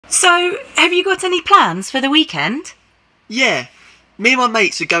So, have you got any plans for the weekend? Yeah, me and my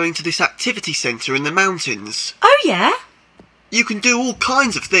mates are going to this activity centre in the mountains. Oh, yeah? You can do all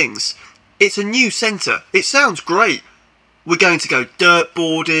kinds of things. It's a new centre. It sounds great. We're going to go dirt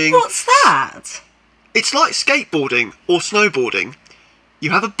boarding. What's that? It's like skateboarding or snowboarding.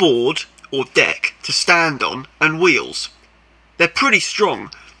 You have a board or deck to stand on and wheels. They're pretty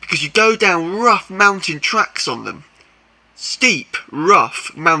strong because you go down rough mountain tracks on them. Steep,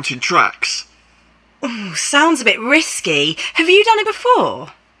 rough mountain tracks. Ooh, sounds a bit risky. Have you done it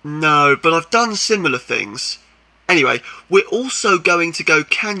before? No, but I've done similar things. Anyway, we're also going to go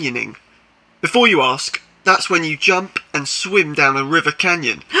canyoning. Before you ask, that's when you jump and swim down a river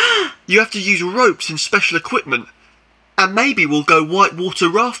canyon. You have to use ropes and special equipment. And maybe we'll go whitewater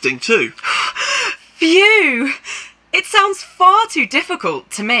rafting too. Phew! It sounds far too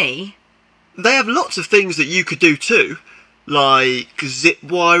difficult to me. They have lots of things that you could do too. Like zip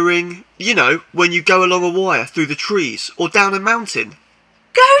wiring, you know, when you go along a wire through the trees or down a mountain.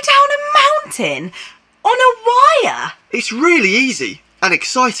 Go down a mountain? On a wire? It's really easy and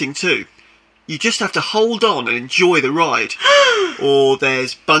exciting too. You just have to hold on and enjoy the ride. Or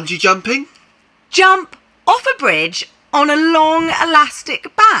there's bungee jumping. Jump off a bridge on a long elastic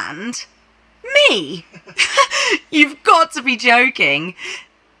band? Me? You've got to be joking.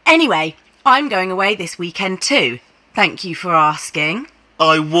 Anyway, I'm going away this weekend too. Thank you for asking.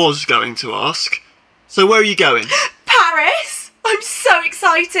 I was going to ask. So where are you going? Paris! I'm so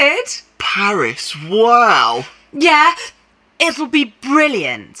excited! Paris, wow! Yeah, it'll be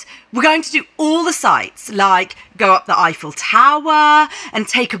brilliant. We're going to do all the sights, like go up the Eiffel Tower and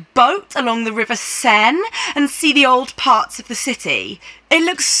take a boat along the River Seine and see the old parts of the city. It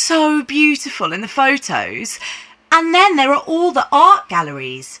looks so beautiful in the photos. And then there are all the art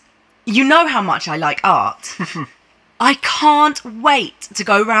galleries. You know how much I like art. I can't wait to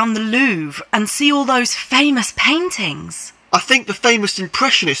go round the Louvre and see all those famous paintings. I think the famous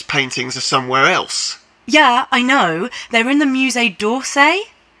Impressionist paintings are somewhere else. Yeah, I know. They're in the Musée d'Orsay.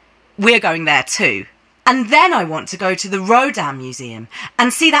 We're going there too. And then I want to go to the Rodin Museum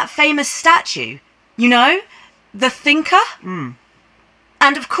and see that famous statue. You know, the thinker.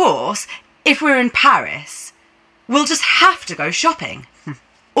 And of course, if we're in Paris, we'll just have to go shopping.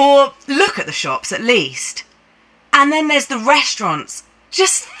 Or look at the shops at least. And then there's the restaurants.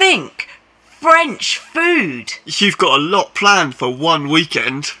 Just think, French food. You've got a lot planned for one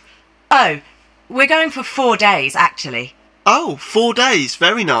weekend. Oh, we're going for 4 days, actually. Oh, 4 days,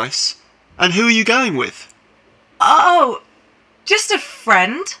 very nice. And who are you going with? Oh, just a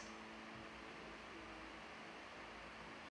friend.